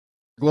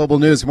Global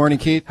News. Good morning,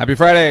 Keith. Happy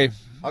Friday.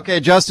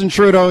 Okay, Justin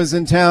Trudeau is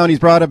in town. He's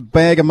brought a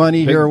bag of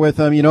money here with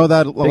him. You know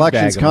that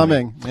election's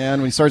coming,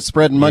 and we start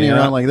spreading money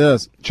around like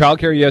this.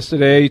 Childcare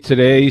yesterday,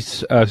 today,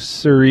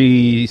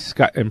 Surrey,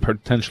 and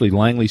potentially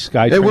Langley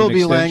Skytrain. It will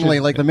be extension. Langley,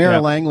 like the mayor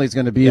of Langley is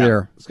going to be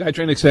there.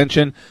 Skytrain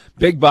extension,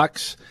 big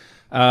bucks.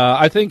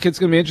 I think it's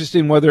going to be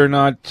interesting whether or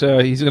not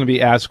he's going to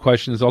be asked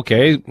questions.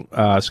 Okay,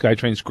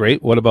 Skytrain's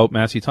great. What about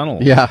Massey Tunnel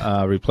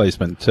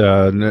replacement?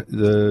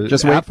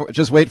 Just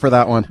wait for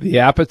that one. The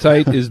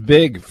appetite is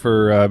big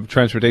for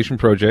transportation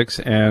projects,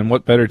 and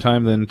what better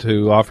time than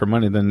to offer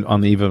money than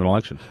on the eve of an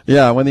election?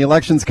 Yeah, when the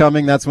election's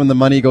coming, that's when the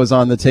money goes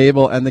on the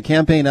table, and the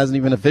campaign hasn't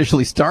even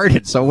officially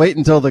started. So wait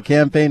until the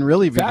campaign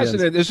really begins.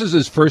 Fascinating. This is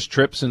his first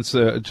trip since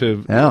to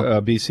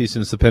BC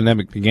since the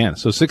pandemic began.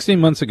 So 16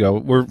 months ago,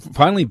 we're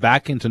finally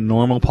back into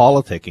normal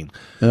politicking.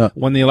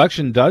 When the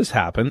election does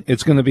happen,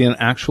 it's going to be an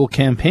actual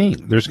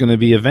campaign. There's going to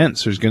be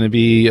events. There's going to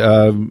be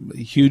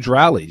huge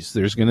rallies.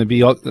 There's going to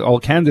be all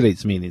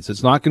candidates meetings.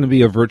 It's not going to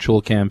be a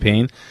virtual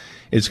campaign.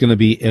 It's going to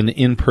be an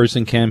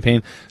in-person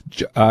campaign.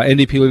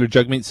 NDP leader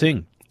Jagmeet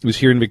Singh was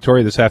here in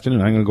Victoria this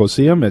afternoon. I'm going to go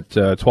see him at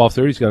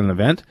 12:30. He's got an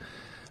event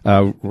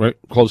right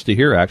close to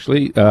here,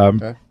 actually.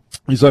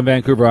 He's on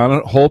Vancouver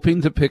Island,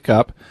 hoping to pick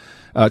up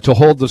to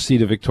hold the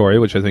seat of Victoria,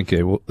 which I think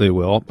they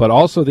will. But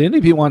also, the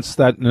NDP wants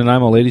that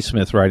Nanaimo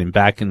Ladysmith riding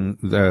back in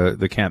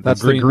the camp.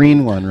 That's the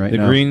green one right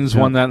now. The Greens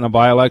won that in a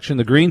by-election.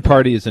 The Green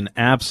Party is in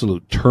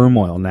absolute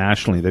turmoil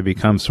nationally. They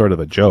become sort of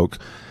a joke,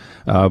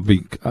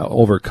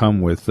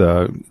 overcome with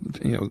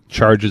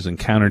charges and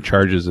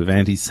counter-charges of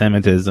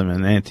anti-Semitism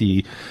and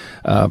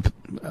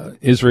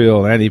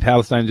anti-Israel and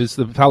anti-Palestine. Just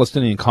the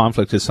Palestinian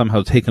conflict has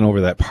somehow taken over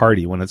that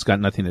party when it's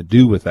got nothing to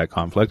do with that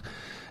conflict.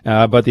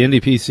 But the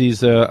NDP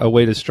sees a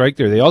way to strike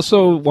there. They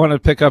also want to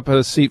pick up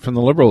a seat from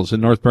the Liberals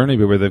in North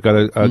Burnaby, where they've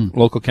got a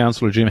local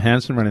councillor, Jim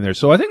Hansen, running there.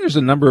 So I think there's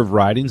a number of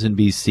ridings in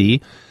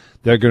BC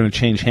that are going to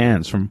change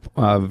hands from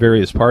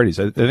various parties.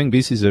 I think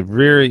BC is a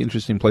very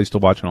interesting place to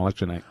watch an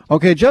election night.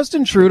 Okay,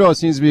 Justin Trudeau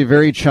seems to be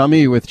very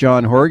chummy with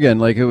John Horgan.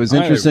 Like, it was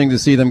interesting to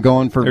see them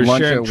going for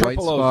lunch at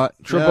White Spot.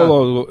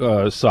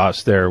 Triple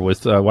sauce there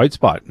with White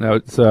Spot. Now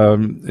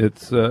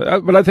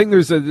but I think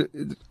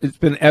it's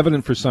been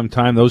evident for some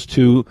time those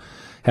two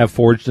have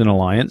forged an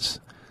alliance.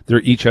 They're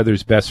each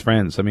other's best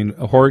friends. I mean,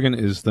 Horgan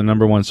is the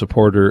number one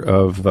supporter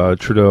of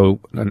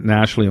Trudeau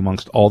nationally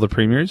amongst all the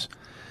premiers.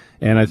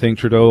 And I think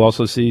Trudeau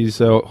also sees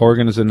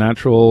Horgan as a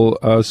natural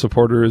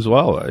supporter as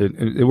well.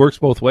 It works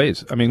both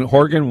ways. I mean,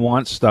 Horgan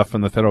wants stuff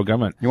from the federal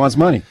government. He wants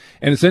money.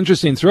 And it's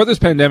interesting. Throughout this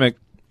pandemic,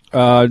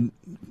 Adrian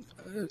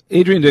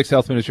Dix,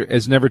 health minister,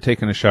 has never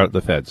taken a shot at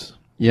the feds.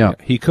 Yeah.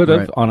 He could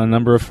have on a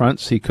number of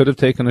fronts. He could have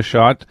taken a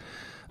shot.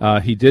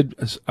 He did,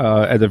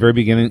 at the very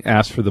beginning,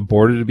 ask for the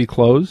border to be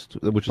closed,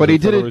 which is a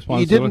federal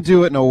responsibility. He didn't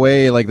do it in a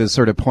way like this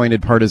sort of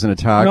pointed partisan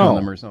attack on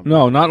them or something.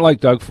 No, not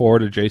like Doug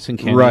Ford or Jason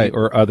Kenney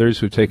or others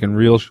who've taken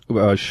real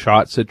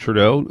shots at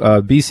Trudeau.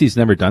 BC's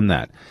never done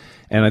that.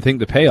 And I think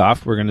the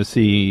payoff,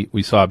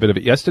 we saw a bit of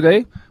it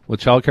yesterday with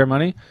childcare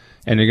money,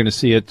 and you're going to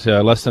see it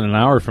less than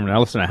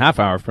a half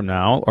hour from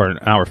now, or an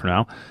hour from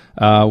now,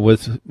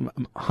 with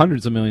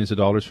hundreds of millions of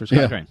dollars for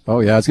Skytrain.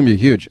 Oh, yeah, it's going to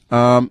be huge.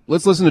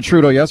 Let's listen to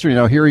Trudeau yesterday.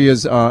 Now, here he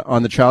is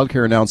on the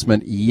childcare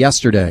announcement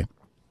yesterday.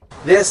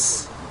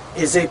 This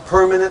is a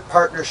permanent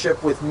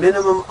partnership with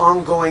minimum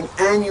ongoing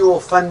annual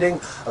funding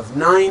of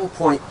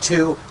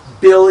 $9.2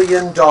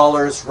 billion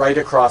right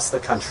across the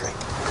country.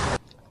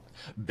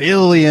 $1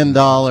 billion.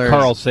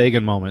 Carl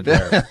Sagan moment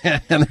there.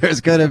 And there's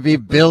going to be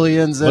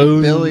billions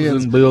and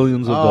billions. And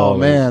billions of dollars. Oh,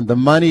 man, the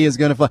money is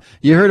going to fly.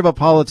 You heard about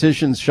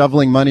politicians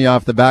shoveling money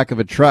off the back of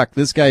a truck.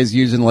 This guy's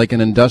using like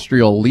an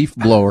industrial leaf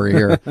blower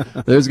here.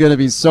 There's going to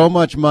be so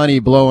much money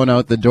blowing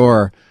out the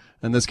door.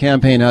 And this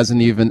campaign hasn't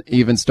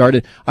even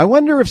started. I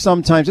wonder if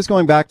sometimes, just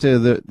going back to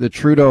the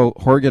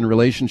Trudeau-Horgan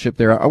relationship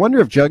there, I wonder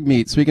if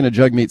speaking of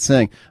Jagmeet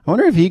Singh, I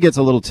wonder if he gets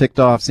a little ticked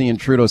off seeing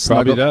Trudeau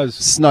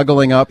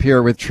snuggling up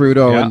here with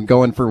Trudeau and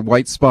going for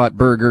White Spot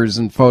burgers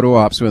and photo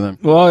ops with him.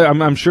 Well,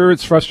 I'm sure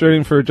it's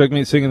frustrating for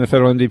Jagmeet Singh and the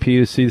federal NDP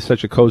to see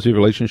such a cozy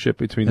relationship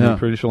between the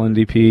provincial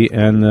NDP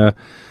and the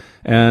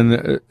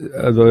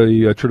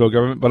Trudeau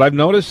government. But I've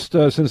noticed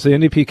since the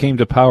NDP came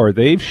to power,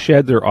 they've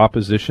shed their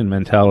opposition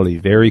mentality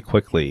very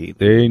quickly.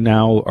 They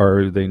know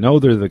they're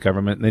the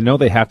government. They know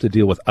they have to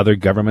deal with other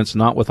governments,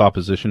 not with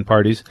opposition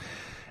parties.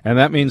 And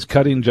that means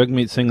cutting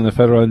Jagmeet Singh and the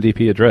federal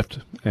NDP adrift.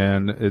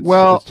 And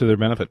it's to their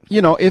benefit.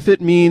 You know, if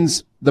it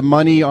means the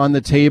money on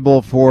the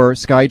table for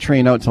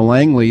Skytrain out to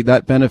Langley,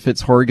 that benefits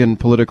Horgan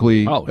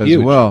politically as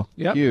well.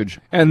 Yep. Huge.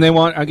 And they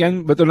want,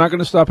 again, but they're not going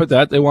to stop at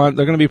that. They're going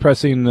to be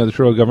pressing the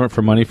Trudeau government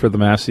for money for the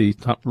Massey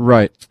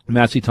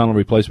Tunnel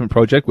replacement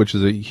project, which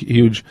is a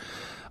huge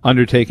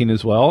undertaking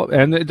as well.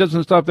 And it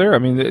doesn't stop there. I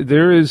mean,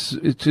 there is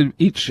to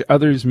each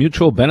other's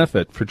mutual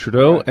benefit for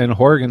Trudeau and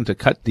Horgan to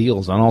cut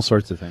deals on all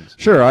sorts of things.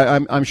 Sure.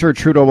 I'm sure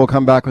Trudeau will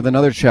come back with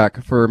another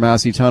check for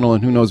Massey Tunnel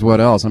and who knows what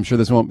else. I'm sure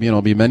this won't,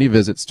 be many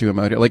visits to him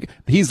out here. Like,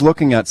 he's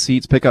looking at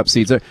seats, pick up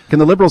seats. Can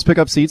the Liberals pick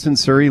up seats in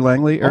Surrey,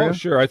 Langley area? Oh,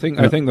 sure. I think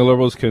the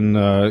Liberals are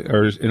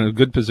in a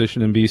good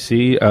position in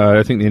BC.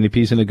 I think the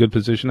NDP's in a good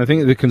position. I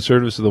think the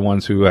Conservatives are the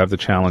ones who have the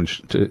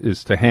challenge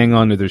to hang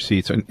on to their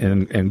seats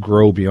and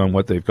grow beyond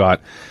what they've got.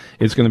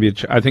 It's going to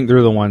be, I think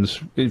they're the ones,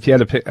 if you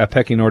had a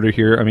pecking order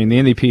here, I mean, the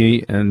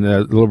NDP and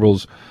the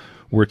Liberals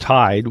were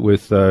tied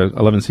with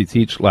 11 seats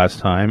each last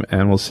time,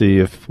 and we'll see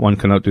if one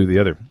can outdo the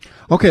other.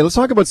 Okay, let's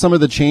talk about some of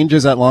the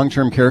changes at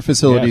long-term care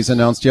facilities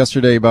announced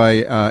yesterday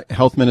by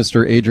Health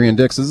Minister Adrian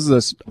Dix. This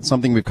is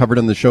something we've covered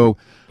on the show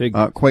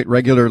quite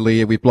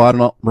regularly. We've brought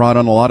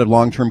on a lot of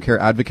long-term care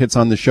advocates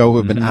on the show who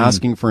have been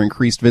asking for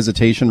increased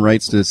visitation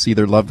rights to see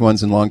their loved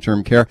ones in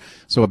long-term care.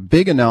 So a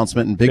big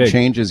announcement and big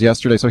changes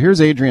yesterday. So here's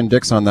Adrian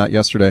Dix on that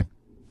yesterday.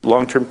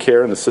 Long-term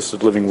care and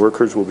assisted living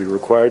workers will be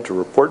required to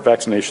report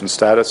vaccination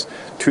status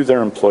to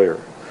their employer.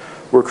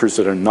 Workers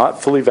that are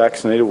not fully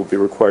vaccinated will be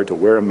required to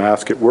wear a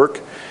mask at work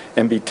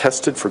and be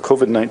tested for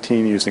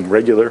COVID-19 using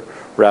regular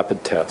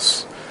rapid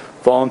tests.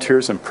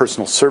 Volunteers and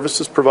personal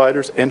services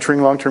providers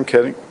entering long-term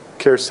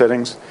care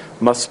settings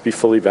must be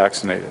fully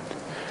vaccinated.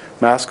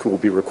 Masks will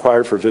be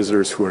required for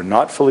visitors who are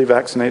not fully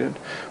vaccinated.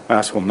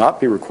 Masks will not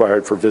be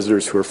required for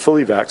visitors who are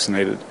fully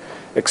vaccinated,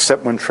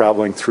 except when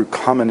traveling through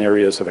common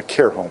areas of a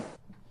care home.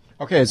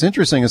 Okay, it's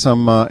interesting.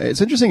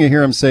 It's interesting to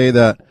hear him say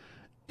that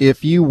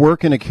if you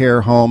work in a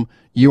care home,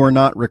 you are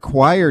not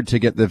required to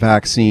get the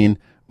vaccine,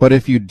 but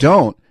if you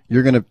don't,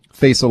 you're going to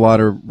face a lot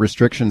of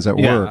restrictions at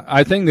work.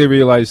 I think they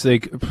realized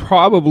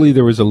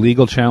there was a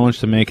legal challenge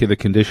to make it a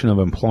condition of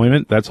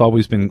employment. That's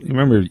always been,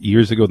 remember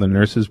years ago the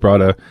nurses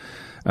brought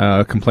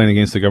a complaint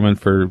against the government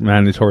for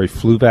mandatory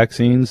flu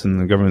vaccines, and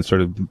the government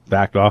sort of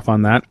backed off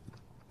on that.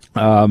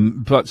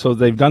 But so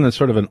they've done a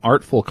sort of an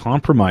artful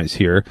compromise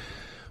here,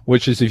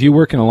 which is if you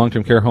work in a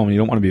long-term care home and you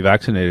don't want to be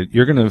vaccinated,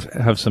 you're going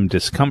to have some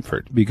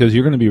discomfort because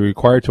you're going to be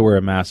required to wear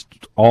a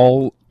mask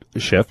all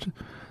shift,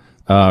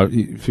 for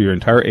your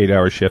entire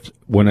 8-hour shift,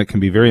 when it can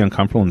be very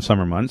uncomfortable in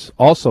summer months.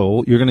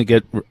 Also, you're going to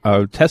get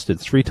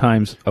tested 3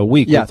 times a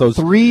week. Yeah, with those,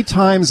 3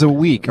 times a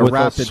week, a with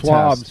rapid those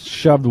swabs test.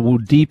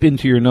 shoved deep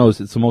into your nose.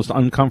 It's the most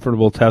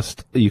uncomfortable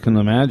test you can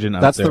imagine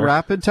out That's there. the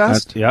rapid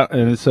test?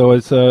 And so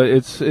it's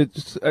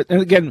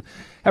and again,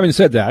 having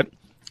said that,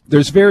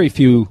 there's very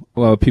few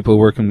people who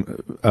work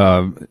in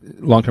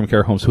long-term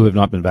care homes who have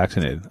not been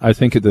vaccinated. I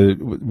think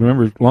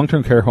remember,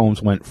 long-term care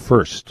homes went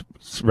first.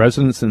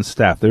 Residents and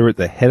staff, they were at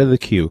the head of the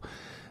queue.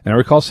 And I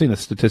recall seeing a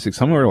statistic,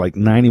 somewhere like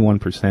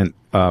 91%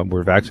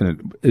 were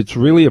vaccinated. It's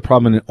really a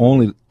problem in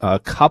only a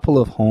couple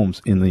of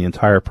homes in the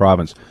entire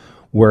province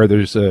where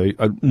there's a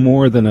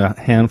more than a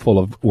handful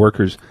of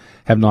workers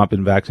have not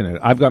been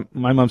vaccinated.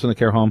 My mom's in a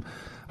care home.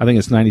 I think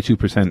it's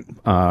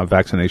 92%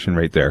 vaccination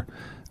rate there.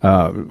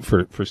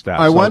 For staff.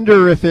 I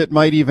wonder if it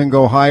might even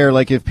go higher.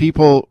 Like if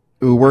people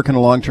who work in a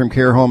long-term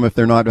care home, if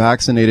they're not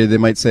vaccinated, they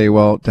might say,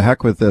 well, to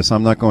heck with this.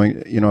 I'm not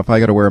going, if I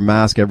got to wear a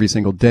mask every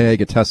single day,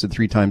 get tested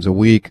 3 times a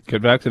week.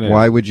 Get vaccinated.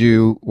 Why would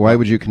you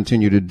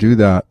continue to do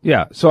that?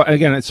 Yeah. So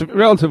again, it's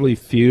relatively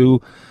few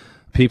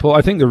people.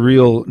 I think the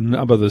real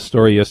nub of the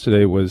story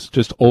yesterday was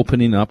just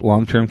opening up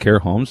long-term care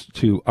homes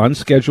to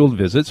unscheduled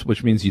visits,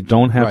 which means you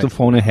don't have to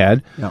phone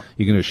ahead. Yeah.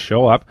 You can just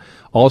show up.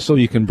 Also,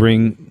 you can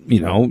bring,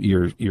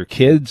 your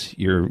kids,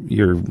 your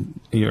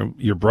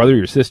brother,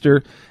 your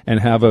sister,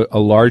 and have a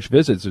large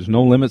visit. There's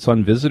no limits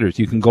on visitors.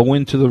 You can go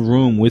into the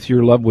room with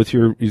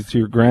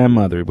your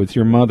grandmother, with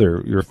your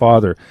mother, your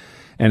father,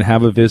 and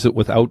have a visit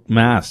without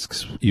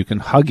masks. You can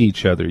hug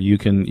each other. You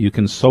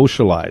can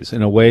socialize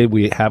in a way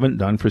we haven't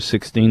done for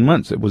 16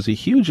 months. It was a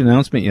huge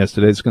announcement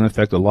yesterday. It's going to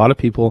affect a lot of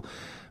people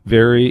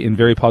in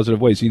very positive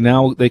ways.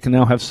 They can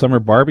now have summer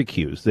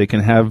barbecues. They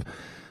can have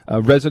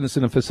residents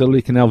in a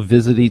facility can now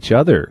visit each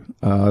other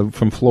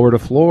from floor to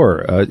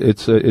floor.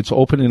 It's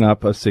opening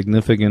up in a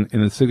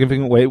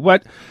significant way.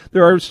 But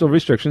there are still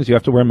restrictions. You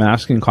have to wear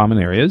masks in common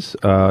areas,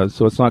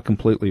 so it's not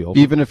completely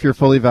open. Even if you're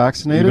fully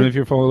vaccinated? Even if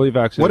you're fully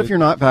vaccinated. What if you're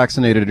not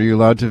vaccinated? Are you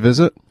allowed to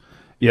visit?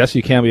 Yes,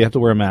 you can, but you have to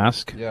wear a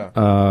mask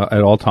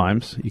at all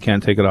times. You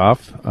can't take it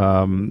off.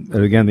 And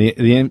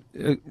again,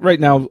 right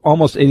now,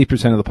 almost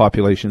 80% of the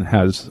population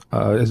has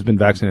been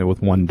vaccinated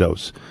with 1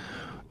 dose.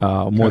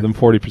 More than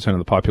 40% of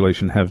the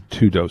population have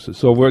 2 doses.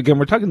 So we're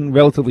talking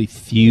relatively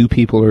few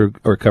people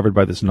are covered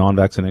by this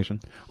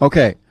non-vaccination.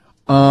 Okay.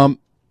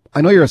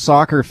 I know you're a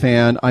soccer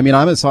fan. I mean,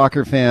 I'm a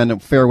soccer fan, a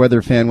fair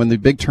weather fan. When the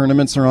big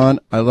tournaments are on,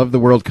 I love the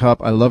World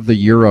Cup. I love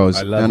the Euros.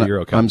 I love the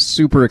Euro Cup. I'm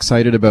super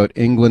excited about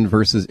England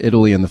versus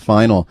Italy in the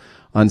final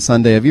on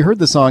Sunday. Have you heard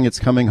the song It's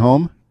Coming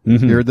Home?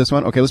 Mm-hmm. You heard this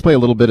one? Okay, let's play a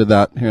little bit of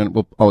that here,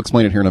 and I'll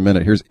explain it here in a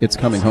minute. Here's It's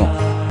Coming Home.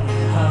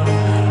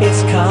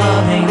 It's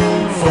coming,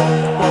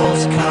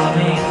 football's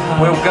coming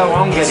home. We'll go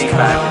on getting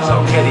back,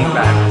 so getting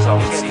back, so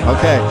getting back.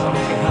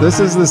 Okay, this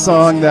is the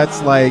song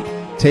that's like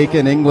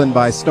taken England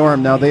by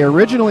storm. Now, they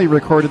originally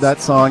recorded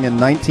that song in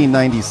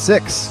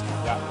 1996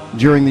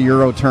 during the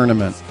Euro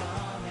tournament.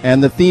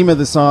 And the theme of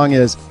the song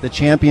is the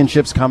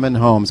championship's coming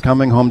home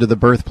to the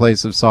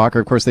birthplace of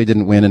soccer. Of course, they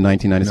didn't win in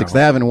 1996. No.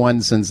 They haven't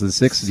won since the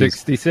 60s.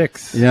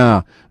 66.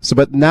 Yeah. So,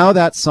 but now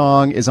that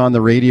song is on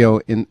the radio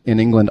in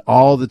England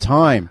all the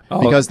time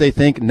because they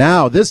think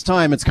now, this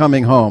time it's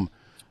coming home.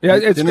 Yeah,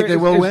 Do you think they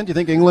will win? Do you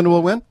think England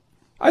will win?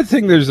 I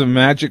think there's a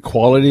magic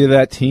quality of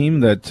that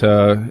team that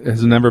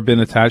has never been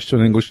attached to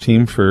an English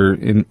team for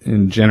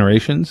in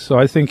generations. So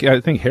I think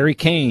Harry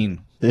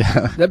Kane.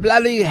 Yeah. The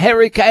bloody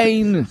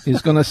Hurricane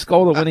is going to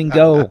score the winning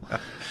goal.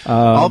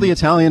 All the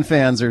Italian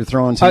fans are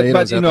throwing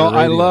tomatoes. But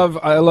I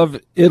love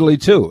Italy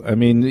too. I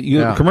mean,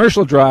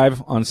 Commercial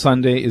Drive on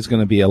Sunday is going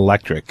to be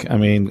electric. I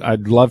mean,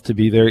 I'd love to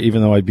be there,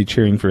 even though I'd be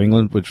cheering for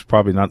England, which is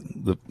probably not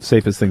the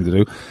safest thing to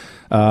do.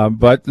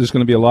 But there's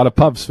going to be a lot of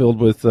pubs filled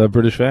with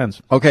British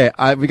fans. Okay,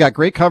 we got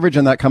great coverage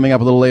on that coming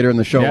up a little later in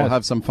the show. Yes. We'll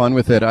have some fun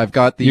with it. I've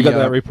got you got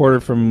that reporter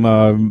from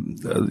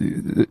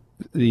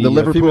the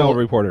Liverpool female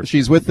reporter.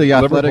 She's with the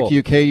Athletic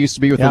UK, used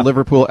to be with the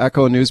Liverpool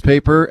Echo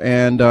newspaper,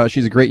 and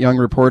she's a great young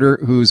reporter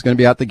who's going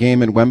to be at the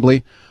game in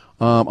Wembley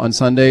on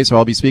Sunday. So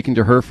I'll be speaking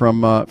to her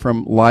from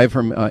live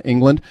from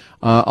England.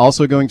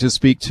 Also going to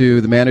speak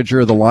to the manager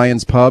of the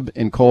Lions Pub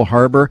in Cole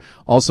Harbour.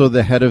 Also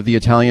the head of the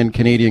Italian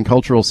Canadian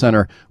Cultural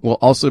Centre will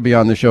also be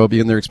on the show,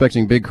 being they're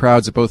expecting big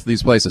crowds at both of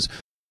these places.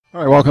 All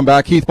right, welcome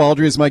back. Keith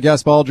Baldrey is my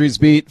guest. Baldrey's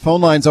Beat. Phone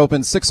lines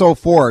open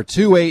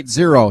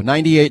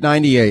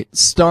 604-280-9898.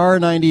 Star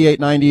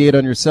 9898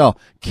 on your cell.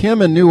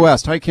 Kim in New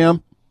West. Hi,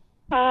 Kim.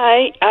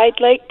 Hi.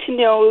 I'd like to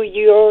know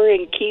your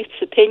and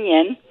Keith's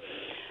opinion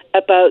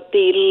about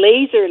the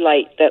laser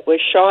light that was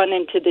shone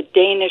into the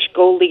Danish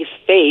goalie's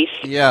face.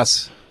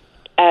 Yes.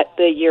 At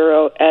the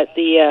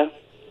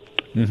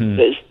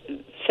the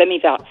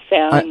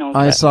semi-final.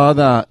 I saw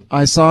that.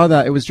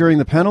 It was during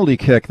the penalty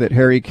kick that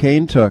Harry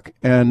Kane took,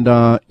 and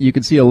you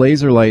could see a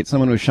laser light.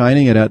 Someone was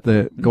shining it at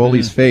the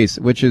goalie's face,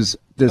 which is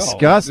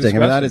disgusting. I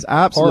mean, that is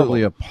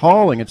absolutely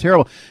appalling and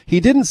terrible. He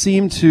didn't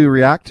seem to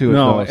react to it.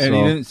 No, though, and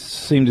he didn't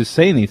seem to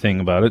say anything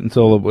about it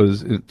until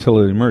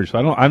it emerged. So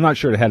I'm not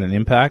sure it had an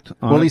impact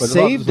on it. Well, he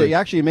saved it. He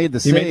actually made the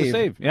save. He made the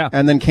save, yeah.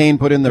 And then Kane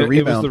put in the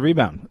rebound. It was the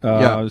rebound.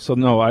 So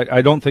no,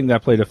 I don't think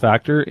that played a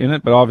factor in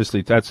it, but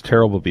obviously that's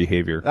terrible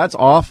behavior. That's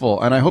awful,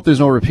 and I hope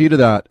there's no repeat of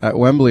that at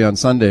Wembley on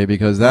Sunday,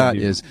 because that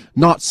is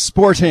not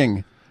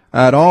sporting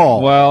at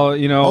all. Well,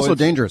 also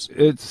dangerous.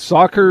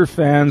 Soccer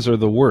fans are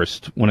the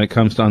worst when it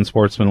comes to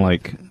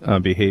unsportsmanlike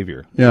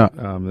behavior. Yeah.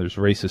 There's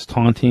racist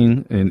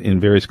taunting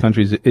in various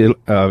countries,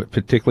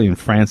 particularly in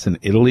France and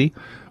Italy,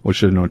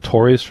 which are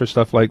notorious for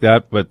stuff like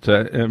that. But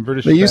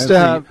British they used to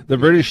have the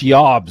British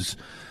yobs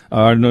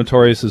are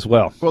notorious as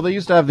well. Well, they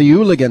used to have the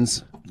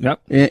hooligans.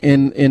 Yep.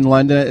 In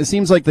London, it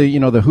seems like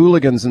the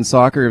hooligans in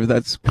soccer,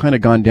 that's kind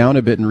of gone down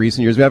a bit in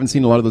recent years. We haven't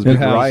seen a lot of those big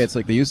riots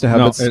like they used to have,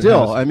 but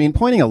still, I mean,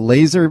 pointing a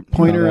laser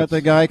pointer at the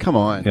guy, come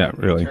on. Yeah,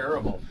 really.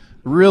 Terrible.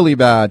 Really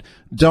bad.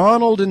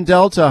 Donald in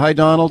Delta. Hi,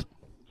 Donald.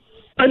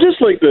 I'd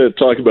just like to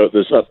talk about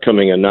this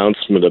upcoming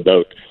announcement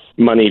about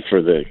money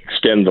for the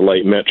extend the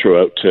light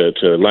metro out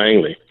to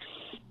Langley.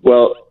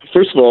 Well,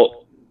 first of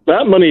all,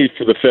 that money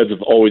for the feds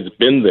have always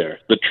been there.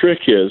 The trick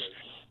is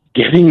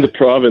getting the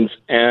province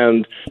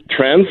and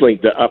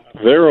TransLink to up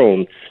their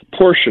own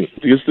portion,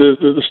 because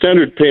the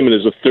standard payment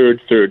is a third,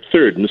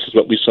 and this is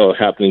what we saw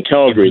happen in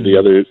Calgary the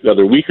other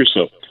week or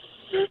so.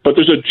 But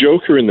there's a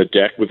joker in the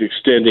deck with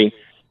extending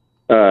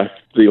the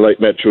light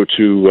metro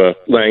to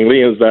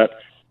Langley, is that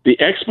the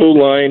Expo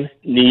line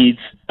needs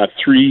a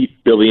 $3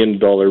 billion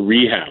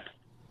rehab.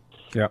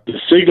 Yeah. The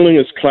signaling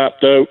is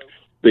clapped out.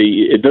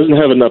 It doesn't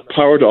have enough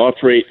power to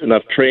operate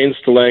enough trains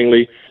to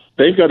Langley.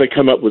 They've got to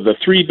come up with the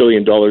 $3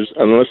 billion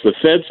unless the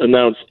feds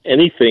announce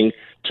anything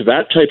to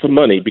that type of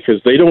money,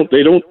 because they don't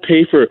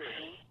pay for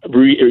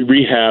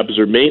rehabs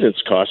or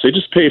maintenance costs. They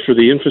just pay for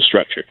the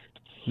infrastructure.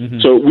 Mm-hmm.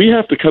 So we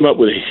have to come up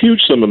with a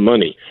huge sum of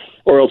money,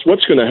 or else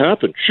what's going to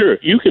happen? Sure,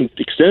 you can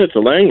extend it to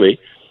Langley,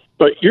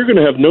 but you're going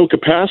to have no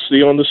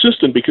capacity on the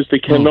system because they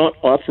cannot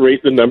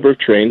operate the number of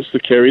trains to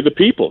carry the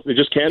people. They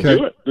just can't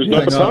do it. There's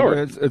not the power.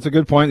 It's a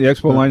good point. The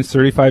Expo line is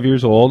 35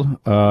 years old.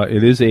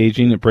 It is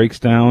aging. It breaks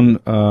down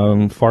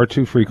far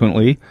too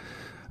frequently.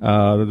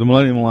 The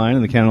Millennium Line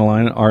and the Canada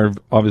Line aren't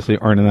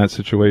in that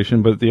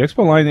situation, but the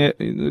Expo line,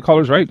 the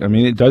caller's right. I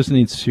mean, it does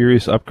need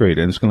serious upgrade,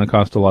 and it's going to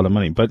cost a lot of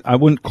money. But I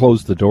wouldn't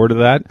close the door to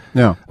that.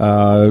 No.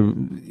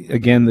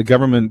 Again, the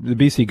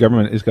BC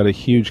government has got a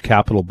huge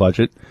capital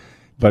budget.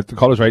 But the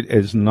caller's right,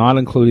 is not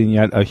including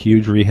yet a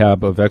huge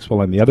rehab of Expo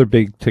line. The other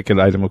big ticket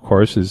item, of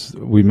course, is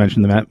we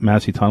mentioned the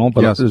Massey Tunnel,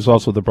 but there's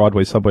also the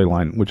Broadway subway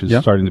line, which is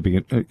starting to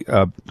begin,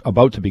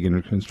 about to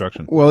begin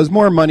construction. Well, there's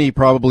more money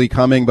probably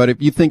coming, but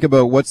if you think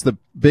about what's the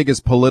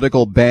biggest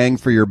political bang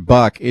for your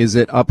buck, is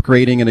it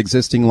upgrading an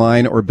existing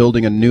line or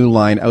building a new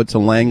line out to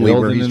Langley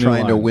where he's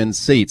trying to win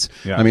seats?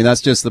 Yeah. I mean,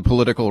 that's just the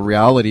political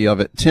reality of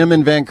it. Tim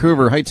in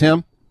Vancouver. Hi,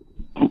 Tim.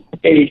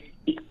 Hey,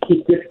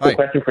 Just a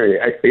question for you.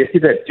 I see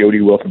that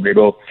Jody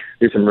Wilson-Raybould,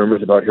 there's some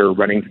rumors about her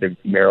running for the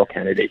mayoral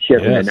candidate. She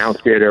hasn't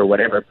announced it or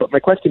whatever. But my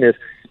question is,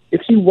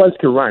 if she was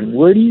to run,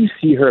 where do you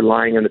see her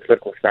lying on the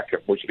political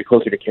spectrum? Would she be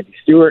closer to Kenny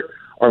Stewart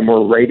or more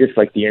rightist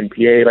like the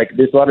NPA? Like,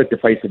 there's a lot of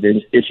divisive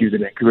issues in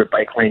Vancouver,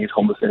 bike lanes,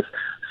 homelessness,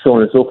 so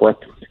on and so forth.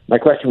 My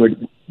question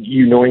would,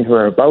 you knowing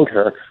her about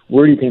her,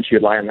 where do you think she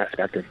would lie on that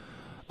spectrum?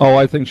 Oh,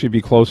 I think she'd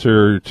be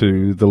closer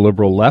to the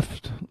liberal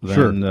left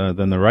than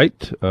the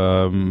right.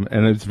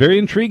 And it's very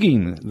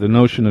intriguing, the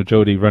notion of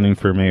Jody running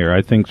for mayor.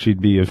 I think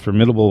she'd be a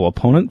formidable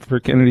opponent for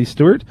Kennedy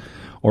Stewart,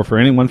 or for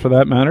anyone for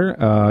that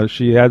matter.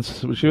 She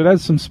would add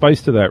some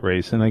spice to that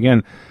race. And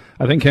again,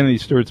 I think Kennedy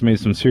Stewart's made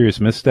some serious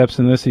missteps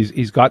in this.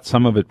 He's got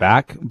some of it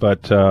back,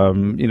 but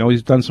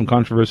he's done some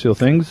controversial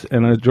things.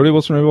 And Jody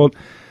Wilson-Raybould,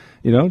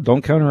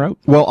 don't count her out.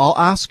 Well, I'll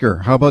ask her.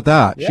 How about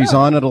that? Yeah. She's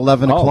on at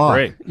 11 o'clock.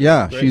 Great.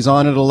 Yeah, great. She's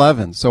on at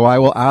 11. So I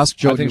will ask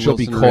Jody. I think she'll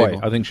be coy.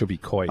 I think she'll be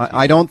coy.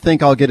 I don't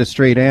think I'll get a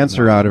straight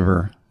answer out of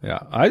her.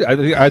 Yeah,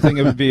 I think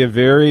it would be a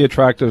very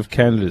attractive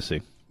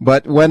candidacy.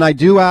 But when I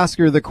do ask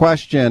her the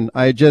question,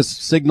 I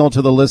just signal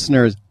to the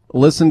listeners,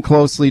 listen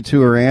closely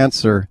to her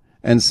answer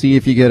and see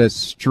if you get a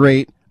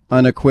straight,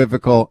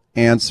 unequivocal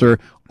answer,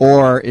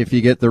 or if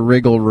you get the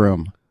wriggle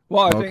room.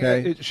 Well, I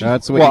think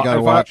that's what you got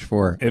to watch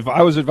for. If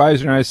I was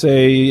advising her, I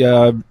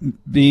say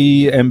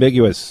be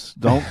ambiguous.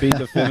 Don't be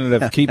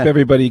definitive. Keep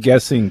everybody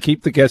guessing.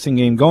 Keep the guessing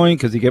game going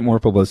because you get more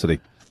publicity.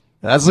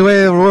 That's the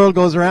way the world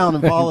goes around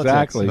in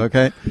politics. Exactly.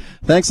 Okay.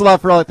 Thanks a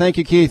lot for all that. Thank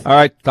you, Keith. All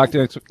right. Talk to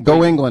you next week.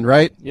 Go England,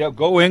 right? Yeah,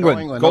 go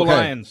England. Go okay.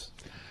 Lions.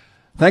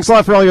 Thanks a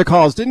lot for all your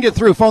calls. Didn't get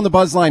through. Phone the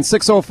Buzz line,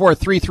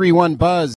 604-331-BUZZ.